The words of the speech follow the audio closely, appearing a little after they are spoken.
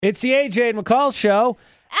It's the AJ and McCall show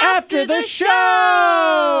after the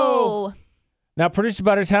show. Now, Producer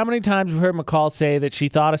Butterz, how many times have we heard McCall say that she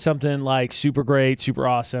thought of something like super great, super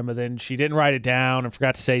awesome, but then she didn't write it down and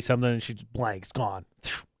forgot to say something and she just blanks, gone,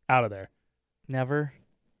 out of there? Never.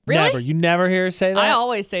 Really? Never. You never hear her say that? I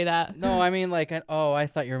always say that. No, I mean I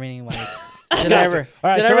thought you were meaning like. Did I ever we're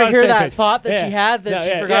on hear the same that page. thought that she had that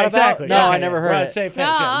she forgot exactly. about? No, I never heard it. Same page.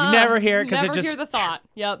 You never hear it because it never just. hear the thought.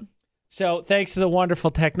 Yep. So thanks to the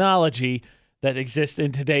wonderful technology that exists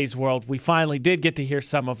in today's world, we finally did get to hear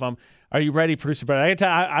some of them. Are you ready, Producer Butterz?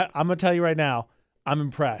 I'm going to tell you right now, I'm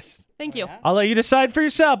impressed. Thank you. I'll let you decide for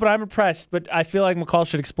yourself, but I'm impressed. But I feel like McCall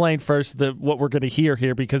should explain first what we're going to hear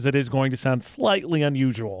here because it is going to sound slightly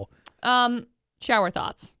unusual. Shower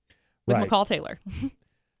thoughts with Right. McCall Taylor.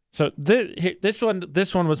 So this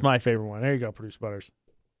one was my favorite one. There you go, Producer Butterz.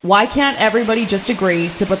 Why can't everybody just agree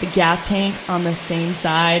to put the gas tank on the same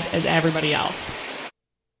side as everybody else?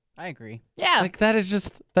 I agree. Yeah. Like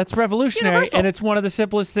that's revolutionary, Universal. and it's one of the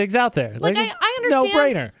simplest things out there. Like I understand.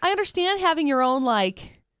 No-brainer. I understand having your own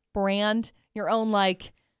like brand, your own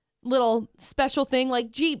like little special thing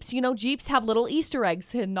like Jeeps. You know, Jeeps have little Easter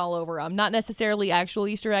eggs hidden all over them. Not necessarily actual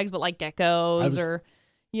Easter eggs, but like geckos or,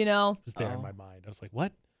 you know. It was there in my mind. I was like,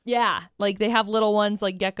 what? Yeah, like they have little ones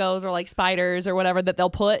like geckos or like spiders or whatever that they'll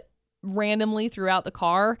put randomly throughout the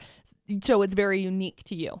car. So it's very unique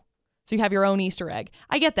to you. So you have your own Easter egg.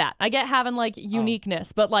 I get that. I get having like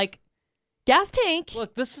uniqueness, but like gas tank.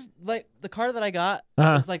 Look, this is like the car that I got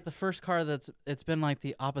is like the first car it's been like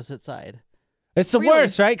the opposite side. It's the Really?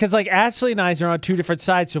 worst, right? Because like Ashley and I are on two different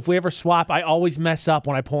sides. So if we ever swap, I always mess up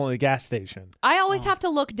when I pull in the gas station. I always have to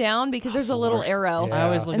look down because there's a little worst. arrow. Yeah. I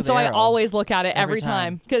always look And at so the I arrow. always look at it every Every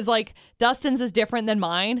time. Because like Dustin's is different than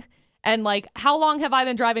mine. And like, how long have I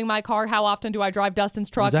been driving my car? How often do I drive Dustin's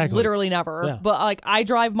truck? Exactly. Literally never. Yeah. But like, I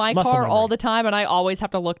drive my muscle car all memory. the time, and I always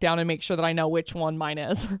have to look down and make sure that I know which one mine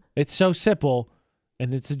is. It's so simple,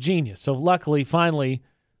 and it's a genius. So luckily, finally,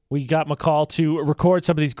 we got McCall to record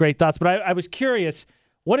some of these great thoughts. But I was curious,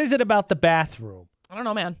 what is it about the bathroom? I don't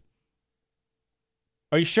know, man.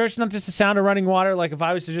 Are you sure it's not just the sound of running water? Like if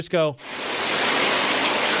I was to just go...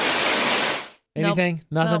 Anything?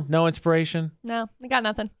 Nothing? Nope. No inspiration? No, I got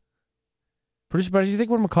nothing. Producer Butterz, do you think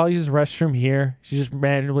when McCall uses the restroom here, she just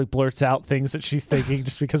randomly blurts out things that she's thinking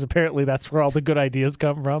just because apparently that's where all the good ideas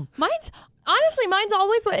come from? Mine's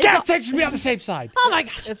always what. Gas tank should be on the same side. Oh my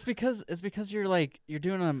gosh. It's because you're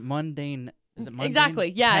doing a mundane. Is it mundane?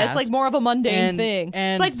 Exactly. Yeah, task, it's like more of a mundane thing.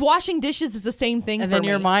 and- It's like washing dishes is the same thing and for then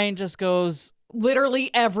your me. mind just goes. Literally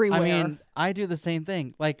everywhere. I mean, I do the same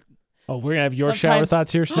thing. Like Oh, we're going to have your shower Sometimes-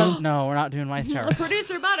 thoughts here soon? no, we're not doing my shower.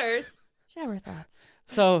 Producer Butterz. Shower thoughts.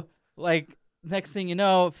 So like next thing you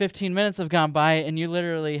know, 15 minutes have gone by and you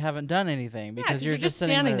literally haven't done anything Yeah, because 'cause you're just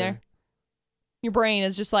sitting standing there. Your brain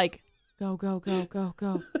is just like, go, go, go, go,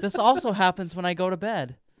 go. This also happens when I go to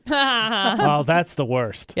bed Oh, that's the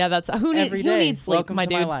worst. Yeah, that's who every day. needs sleep, Welcome my to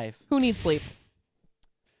dude. my life. Who needs sleep?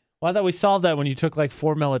 Well, I thought we solved that when you took like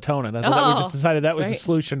 4 melatonin. I thought we just decided that that's was the right.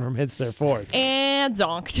 solution from hits there forth. And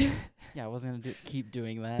zonked Yeah, I wasn't gonna keep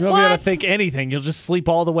doing that. You won't be able to What? think anything. You'll just sleep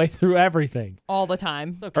all the way through everything. all the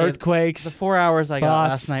time. It's okay. Earthquakes. The 4 hours I got thoughts.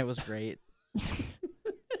 last night was great.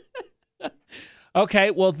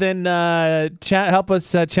 Okay, well then help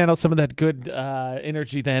us channel some of that good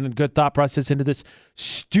energy then and good thought process into this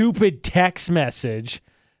stupid text message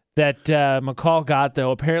that McCall got,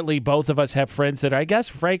 though. Apparently both of us have friends that I guess,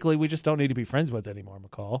 frankly, we just don't need to be friends with anymore,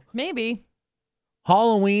 McCall. Maybe.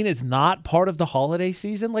 Halloween is not part of the holiday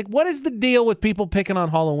season? Like, what is the deal with people picking on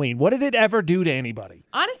Halloween? What did it ever do to anybody?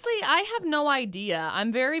 Honestly, I have no idea.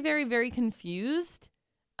 I'm very, very, very confused.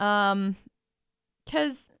 Because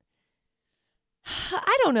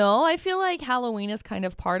I don't know. I feel like Halloween is kind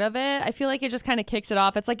of part of it. I feel like it just kind of kicks it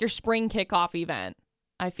off. It's like your spring kickoff event,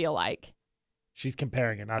 I feel like. She's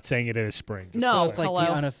comparing it, not saying it is spring. Just No. so So clear. it's like hello.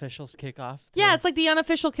 the unofficial kickoff. Yeah, it's like the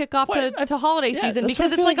unofficial kickoff to holiday yeah, season that's what I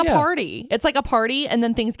because it's feel like like, a yeah. party. It's like a party, and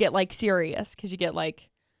then things get like serious because you get like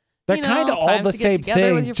They're you know, kind of all times the to get same together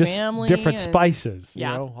with thing, your just family different and- spices.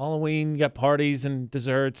 Yeah. You know, Halloween, you got parties and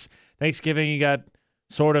desserts. Thanksgiving, you got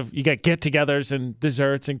get-togethers and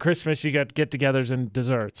desserts. And Christmas, you got get-togethers and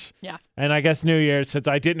desserts. Yeah. And I guess New Year's, since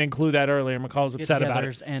I didn't include that earlier, McCall's upset about it.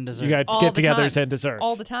 Get-togethers and desserts. You got All the get-togethers time. and desserts.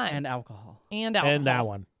 all the time and alcohol. and alcohol. And that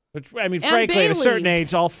one. Which, I mean, And frankly, bay at a certain leaves.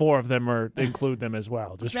 age, all four of them include them as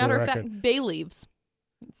well. Just Matter for of the record. fact, bay leaves.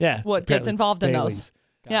 Yeah. What gets apparently, involved in bay those? leaves.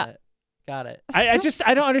 Got it.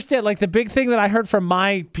 I don't understand. Like the big thing that I heard from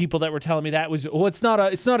my people that were telling me that was, well, it's not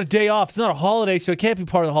a day off, it's not a holiday, so it can't be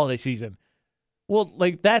part of the holiday season. Well,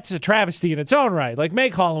 like that's a travesty in its own right. Like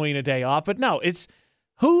make Halloween a day off, but no, it's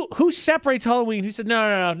Who separates Halloween? Who said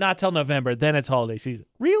no, not till November, then it's holiday season?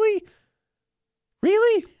 Really?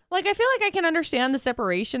 Like, I feel like I can understand the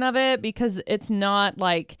separation of it because it's not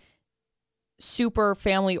like super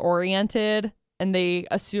family oriented, and they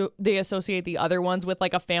associate the other ones with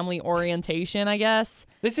like a family orientation, I guess.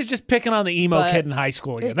 This is just picking on the emo But kid in high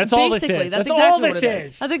school again. That's all this basically, is. that's That's exactly all what this it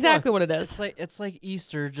is. That's exactly what it is. It's like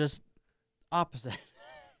Easter, just opposite.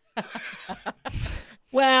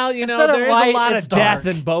 Well, you know, Instead of there's light, a lot it's of death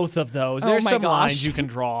dark. in both of those. Oh There's my some gosh. lines you can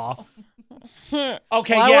draw. Okay,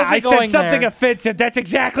 Well, I yeah, wasn't I said going something there. offensive. That's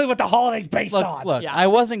exactly what the holiday's based on. Look, Yeah. I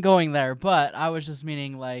wasn't going there, but I was just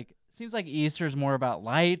meaning like, seems like Easter's more about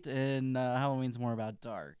light and Halloween's more about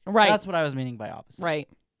dark. Right. That's what I was meaning by opposite. Right.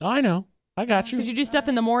 I know. I got you. Because you do stuff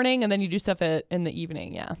in the morning and then you do stuff in the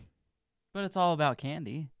evening. Yeah. But it's all about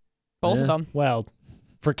candy. Both of Yeah. them. Well,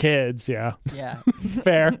 for kids, yeah. Yeah.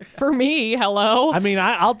 Fair. For me, hello. I mean,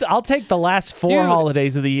 I'll take the last 4 Dude.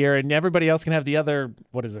 holidays of the year, and everybody else can have the other,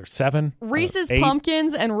 what is there, 7? Reese's 8?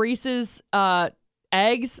 pumpkins and Reese's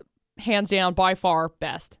eggs, hands down, by far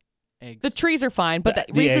best. Eggs. The trees are fine, but The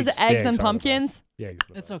Reese's eggs- the eggs eggs and are the pumpkins. best. The eggs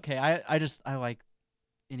are the It's best. okay. I like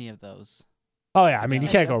any of those. Oh, yeah. I mean, you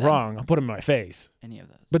Yeah. can't go wrong. I'll put them in my face. Any of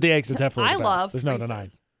those. But the eggs are definitely I the best. love There's no Reese's, denying.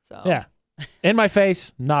 So Yeah. In my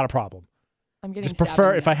face, not a problem. I'm getting Just stabbed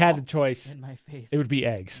prefer, in if the I had the eyeball. choice, in my face. it would be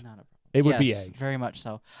eggs. Not a problem. It would be Yes, eggs. Very much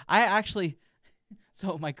so. I actually,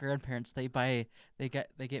 so my grandparents, they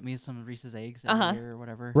get me some Reese's eggs every year or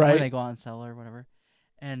whatever. Right. When they go on sale or whatever.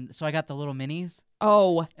 And so I got the little minis.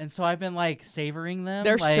 Oh, And so I've been like savoring them.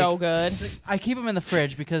 they're like, so good. I keep them in the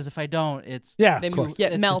fridge because if I don't, it's Yeah, They of course.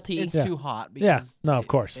 get it's, melty. It's Yeah. too hot. Because Yeah. No, of they-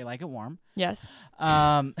 course. They like it warm. Yes.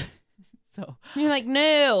 So You're like,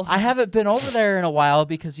 no. I haven't been over there in a while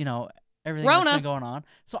because everything that's Rona. been going on.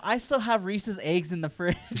 So I still have Reese's eggs in the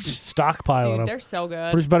fridge. Just stockpiling Dude, them. they're so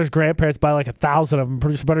good. Producer Butter's grandparents buy like 1,000 of them.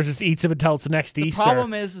 Producer Butters just eats them until it's next The Easter.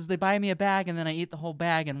 problem is they buy me a bag and then I eat the whole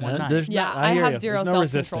bag in one night. There's Yeah, no, I hear have you. zero There's no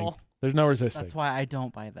resisting. self-control. There's no resisting. That's why I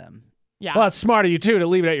don't buy them. Yeah. Well, it's smart of you, too, to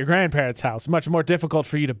leave it at your grandparents' house. Much more difficult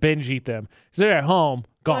for you to binge eat them. Because they're at home,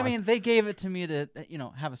 But gone. I mean, they gave it to me to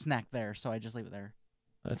have a snack there, so I just leave it there.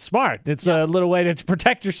 That's smart. It's a little way to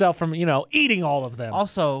protect yourself from, eating all of them.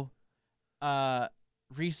 Also,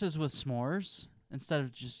 Reese's with s'mores instead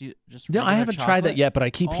of just No, regular I haven't tried that chocolate. yet, but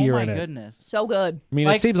I keep Oh hearing my it. goodness! So good. I mean,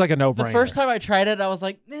 Like, it seems like a no-brainer. The first time I tried it, I was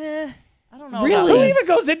like, I don't know. Really? about Who this. even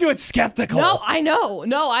goes into it skeptical? No, I know.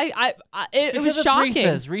 No, it Because was it's shocking.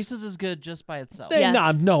 Reese's. Reese's is good just by itself.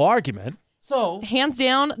 Yes. No argument. So Hands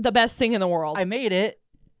down, the best thing in the world. I made it,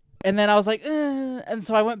 and then I was like, and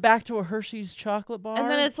so I went back to a Hershey's chocolate bar, And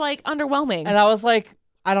then it's like underwhelming. and I was like,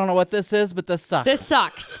 I don't know what this is, but this sucks. This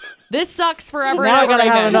sucks. This sucks forever now I and ever. gotta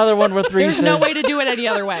have amen. another one with Reese's. There's no way to do it any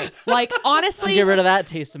other way. Like, to honestly, get rid of that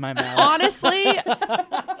taste in my mouth. honestly,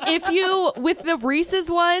 if you, with the Reese's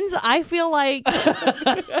ones, I feel like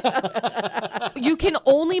you can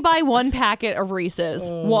only buy one packet of Reese's.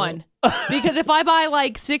 One. Because if I buy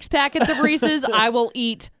like 6 packets of Reese's, I will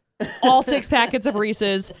eat all 6 packets of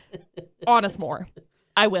Reese's on a s'more.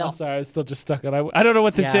 I will. I'm sorry, I was still just stuck on. I don't know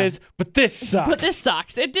what this Yeah. is, but this sucks. But this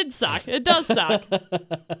sucks. It did suck. It does suck.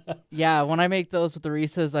 Yeah, when I make those with the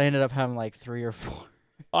Reese's, I ended up having like 3 or 4.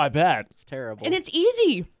 Oh, I bet. It's terrible. And it's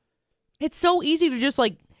easy. It's so easy to just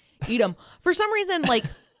like eat them. For some reason, like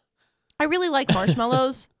I really like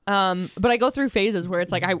marshmallows, but I go through phases where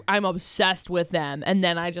it's like I'm obsessed with them, and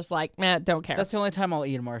then I just like, don't care. That's the only time I'll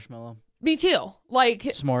eat a marshmallow. Me too. Like,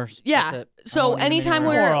 S'mores. yeah. That's it. I So won't eat them anytime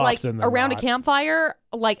anywhere we're More like often than around not. a campfire,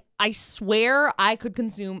 like I swear I could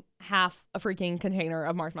consume half a freaking container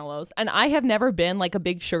of marshmallows. And I have never been like a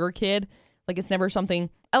big sugar kid. Like it's never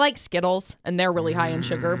something. I like Skittles, and they're really high in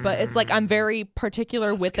sugar, but it's like I'm very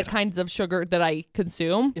particular with the kinds of sugar that I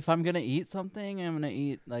consume. If I'm gonna eat something, I'm gonna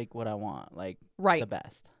eat like what I want, like Right. the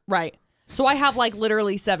best. Right. So I have like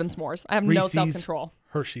literally 7 s'mores. I have no Reese's. self-control.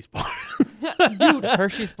 Hershey's bar. Dude,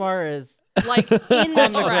 Hershey's bar is like in the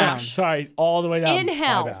On the ground. trash. Sorry, all the way down. In My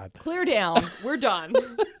hell. bad. Clear down. We're done.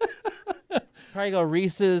 probably go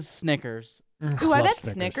Reese's, Snickers. Ooh, I Love bet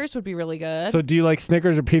Snickers would be really good. So do you like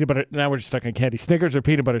Snickers or peanut butter? Now we're just stuck on candy. Snickers or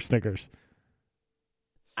peanut butter Snickers?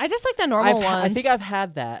 I just like the normal ones. I think I've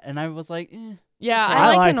had that, and I was like, Yeah,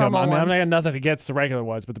 I like the them. normal I mean, ones. I got nothing against the regular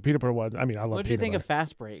ones, but the peanut butter ones. I mean, I love what do you peanut think butter. of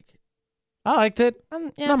Fast Break? I liked it.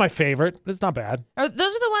 Yeah. Not my favorite, but it's not bad. Those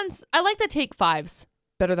are the ones I like. The Take Fives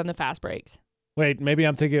better than the Fast Breaks. Wait, maybe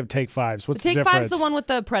I'm thinking of Take Fives. What's the the Take difference? Fives the one with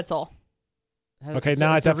the pretzel. Okay,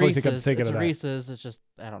 now I it's a definitely think I'm Reese's. thinking it's of a that. Reese's. It's just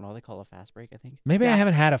I don't know. They call it Fast Break. I think. Maybe I Yeah.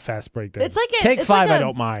 haven't had a fast break then. It's like a Take it's Five. like I a-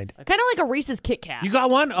 don't mind. Kind of like a Reese's Kit Kat. You got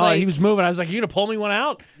one? Oh, Like- he was moving. I was like, you gonna pull me one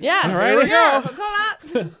out? Yeah. All right, Here we here go. we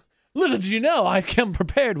Come on. Little did you know, I've come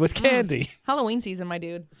prepared with candy. Halloween season, my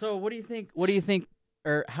dude. So what do you think? What do you think?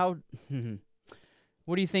 Or how?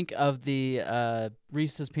 What do you think of the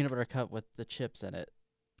Reese's peanut butter cup with the chips in it?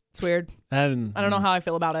 It's weird. And I don't know how I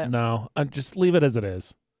feel about it. No, just leave it as it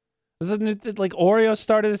is. Isn't it like Oreo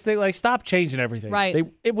started this thing? Like, stop changing everything. Right.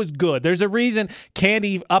 It was good. There's a reason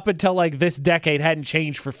candy up until like this decade hadn't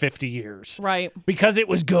changed for 50 years. Right. Because it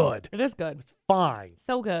was good. It is good. It's fine.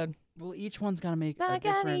 So good. Well, each one's got to make a Like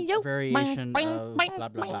different you. variation Bing, of bing, blah,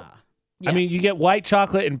 blah, bing. blah. I mean, Yes. you get white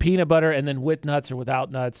chocolate and peanut butter, and then with nuts or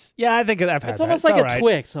without nuts. Yeah, I think I've had It's that. almost like all a right.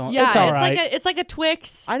 Twix. So Yeah, It's all right. it's like a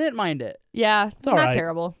Twix. I didn't mind it. Yeah, it's all not right.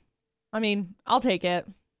 terrible. I mean, I'll take it.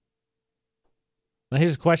 Now,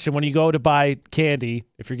 here's a question. When you go to buy candy,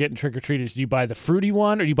 if you're getting trick-or-treaters, do you buy the fruity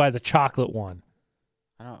one or do you buy the chocolate one?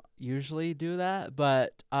 I don't usually do that,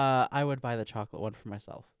 but I would buy the chocolate one for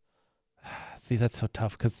myself. See, that's so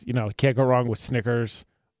tough because, you can't go wrong with Snickers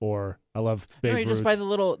or I love Big No, you just Roots. buy the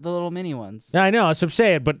little mini ones. Yeah, I know. That's what I'm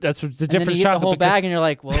saying, but that's what the And then difference you get the chocolate whole because- bag, and you're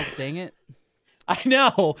like, well, dang it. I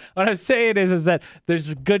know. What I'm saying is that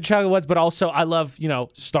there's good chocolate ones, but also I love,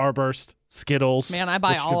 Starburst, Skittles. Man, I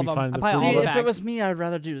buy which all could of be them. fun. I The buy fruity all See, the one. if it bags. was me, I'd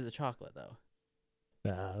rather do the chocolate, though.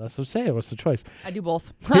 Nah, that's what I'm saying. What's the choice? I do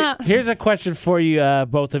both. Here's a question for you,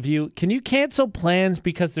 both of you. Can you cancel plans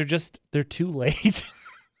because they're too late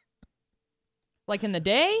Like in the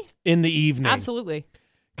day? in the evening? Absolutely.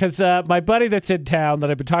 Because my buddy that's in town that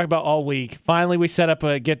I've been talking about all week, finally we set up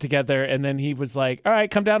a get-together, and then he was like, all right,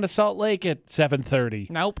 come down to Salt Lake at 7:30.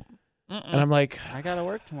 Nope. And I'm like, I got to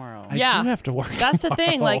work tomorrow. I Yeah. do have to work That's the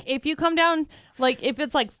thing. tomorrow. Like, if you come down, like, if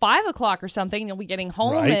it's like 5 o'clock or something, you'll be getting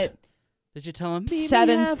home Right. at Did you tell him?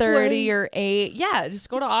 7:30 or 8. Yeah, just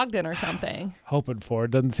go to Ogden or something. Hoping for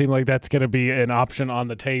it. Doesn't seem like that's going to be an option on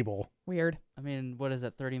the table. Weird. I mean, what is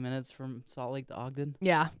it, 30 minutes from Salt Lake to Ogden?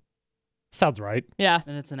 Yeah. Sounds right. Yeah.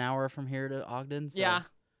 And it's an hour from here to Ogden. So, Yeah.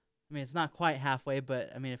 I mean, it's not quite halfway, but,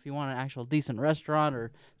 I mean, if you want an actual decent restaurant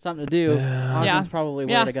or something to do, Ogden's Yeah. probably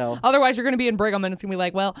where Yeah. to go. Otherwise, you're going to be in Brigham, and it's going to be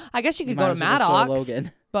like, well, I guess you could Might go as to well just go to Maddox,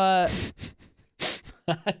 Logan. but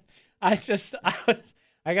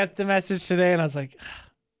I got the message today, and I was like,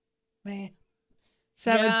 man,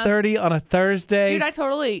 7:30 on a Thursday. dude, I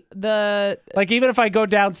totally Like, even if I go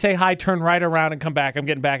down, say hi, turn right around, and come back, I'm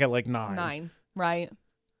getting back at like 9. 9, right?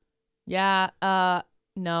 Yeah.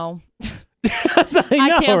 No. I I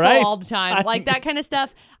know, cancel right? all the time. Like that kind of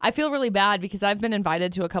stuff. I feel really bad because I've been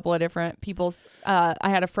invited to a couple of different people's. I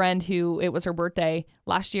had a friend who it was her birthday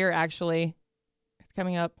last year. Actually, it's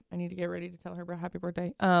coming up. I need to get ready to tell her happy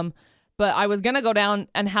birthday. But I was gonna go down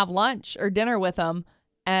and have lunch or dinner with them,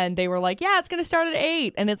 and they were like, "Yeah, it's gonna start at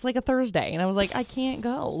 8, and it's like a Thursday." And I was like, "I can't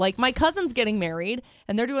go." Like my cousin's getting married,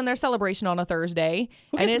 and they're doing their celebration on a Thursday.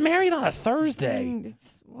 Who and gets it's married on a Thursday?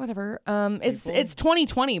 It's whatever. It's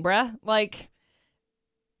 2020, bruh. Like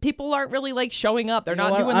people aren't really like showing up. They're You know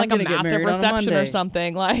not what? doing I'm like a gonna get massive married on a reception or Monday.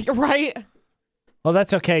 something. Like right. Well,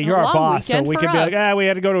 that's okay. You're A our long boss, so weekend we for can be like, us. we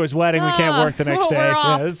had to go to his wedding. We can't work the next day. we're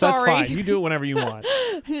off. That's Sorry. fine. You do it whenever you want.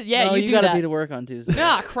 Yeah, no, you you do gotta that. be to work on Tuesday.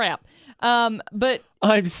 Ah, crap. But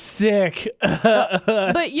I'm sick.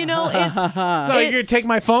 but you know it's So you're gonna it's- take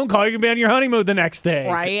my phone call. You can be on your honeymoon the next day.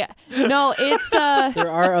 right. No, it's There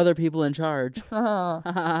are other people in charge.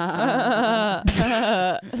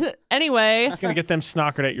 anyway. It's gonna get them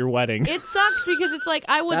snockered at your wedding. It sucks because it's like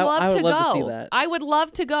I would I love would to love to go. see that. I would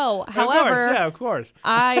love to go. Of However, course, yeah, of course.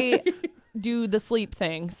 I do the sleep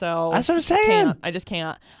thing, so That's what I'm saying. can't. I just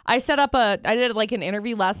can't. I did like an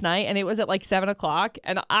interview last night, and it was at like 7 o'clock,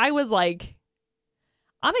 and I was like,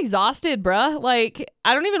 I'm exhausted, bruh. Like,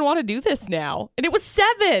 I don't even want to do this now. And it was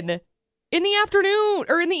 7 in the afternoon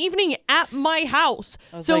or in the evening at my house.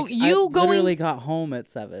 I was So like, you I going? literally got home at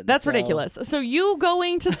 7. That's so- ridiculous. So you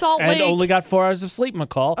going to Salt And Lake? only got 4 hours of sleep,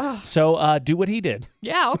 McCall. So do what he did.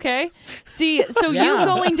 Yeah, okay. See, so Yeah. you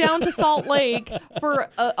going down to Salt Lake for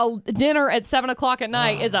a dinner at 7 o'clock at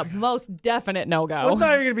night is a most definite no go. Well, it's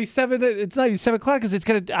not even gonna be 7. It's not even 7 o'clock because it's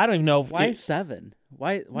gonna. I don't even know. Why 7?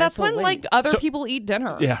 Why That's so when late? like other So- people eat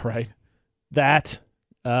dinner. Yeah, right. That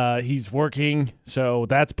he's working, so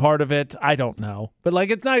that's part of it. I don't know, but like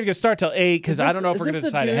it's not even gonna start till 8 because I don't know if we're gonna Is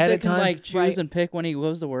this the decide dude ahead that of time. Can, like choose Right. and pick when he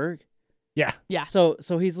goes to work. Yeah, Yeah. So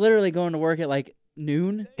he's literally going to work at like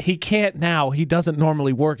noon. he can't now. He doesn't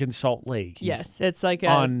normally work in Salt Lake. He's Yes, it's like a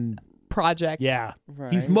on. project. Yeah,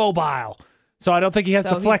 Right. he's mobile, so I don't think he has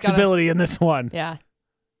So the he's gotta- flexibility in this one. Yeah.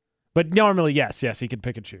 But normally, yes, he can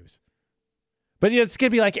pick and choose. But yeah, it's gonna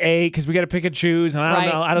be like 8 because we got to pick and choose, and I don't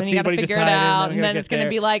Right. know. I don't and then see you gotta anybody figure deciding. it out, we and gotta then get it's gonna there.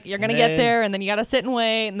 be like you're gonna And get then- there, and then you gotta sit and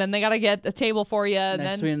wait, and then they gotta get the table for you, and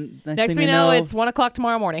Next then thing next we we know it's 1 o'clock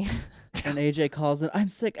tomorrow morning. And AJ calls it, I'm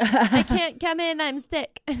sick. I can't come in. I'm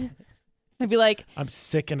sick. I'd be like, I'm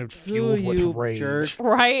sick and fueled with you rage. jerk.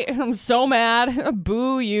 right? I'm so mad.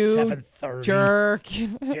 Boo you, 7:30. jerk.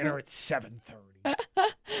 Dinner at 7:30.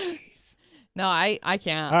 Jeez. No, I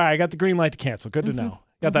can't. All right, I got the green light to cancel. Good to know.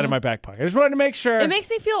 Got that in my back pocket. I just wanted to make sure. It makes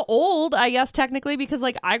me feel old, I guess, technically, because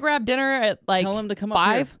like I grab dinner at like Tell him to come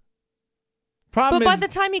 5. up here. Problem But by is, the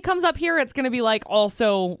time he comes up here, it's going to be like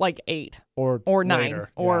also like 8 or 9 later.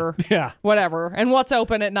 or yeah. whatever. And what's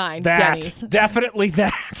open at 9? That. Denny's. Definitely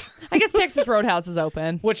that. I guess Texas Roadhouse is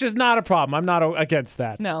open. Which is not a problem. I'm not against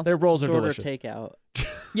that. No. Their rolls are Order delicious. takeout.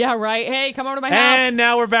 Yeah, right. Hey, come over to my house. And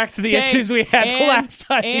now we're back to the Okay, issues we had the and- last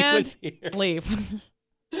time he and was here. leave.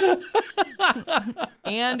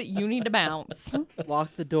 And you need to bounce.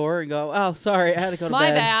 Lock the door and go, oh, sorry, I had to go to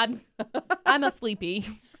My bed. bad. I'm a sleepy.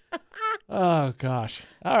 Oh, gosh.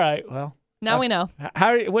 All right. Well, Now we know.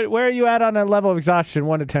 where are you at on a level of exhaustion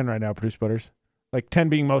 1 to 10 right now, Producer Butterz? Like 10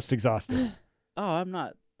 being most exhausted. Oh, I'm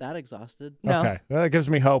not that exhausted. No. Okay. Well, that gives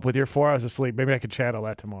me hope with your 4 hours of sleep. Maybe I could channel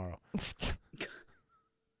that tomorrow.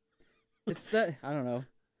 It's that, I don't know.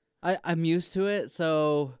 I'm used to it,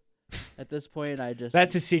 so at this point, I just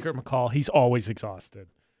That's his secret, McCall. He's always exhausted.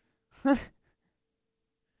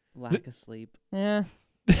 lack of sleep. Yeah.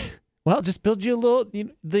 Well, just build you a little.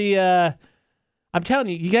 I'm telling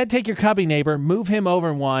you, you got to take your cubby neighbor, move him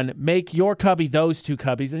over one, make your cubby those 2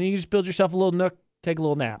 cubbies, and then you just build yourself a little nook, take a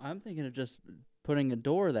little nap. I'm thinking of just putting a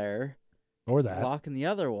door there, Or that. locking the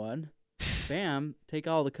other one. Bam, take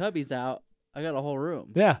all the cubbies out. I got a whole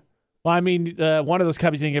room. Yeah. Well, I mean, one of those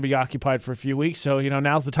cubbies ain't going to be occupied for a few weeks, so,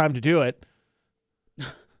 now's the time to do it.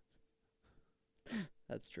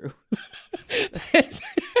 That's true.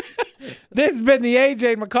 This has been the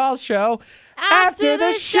AJ and McCall Show. After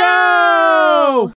the show!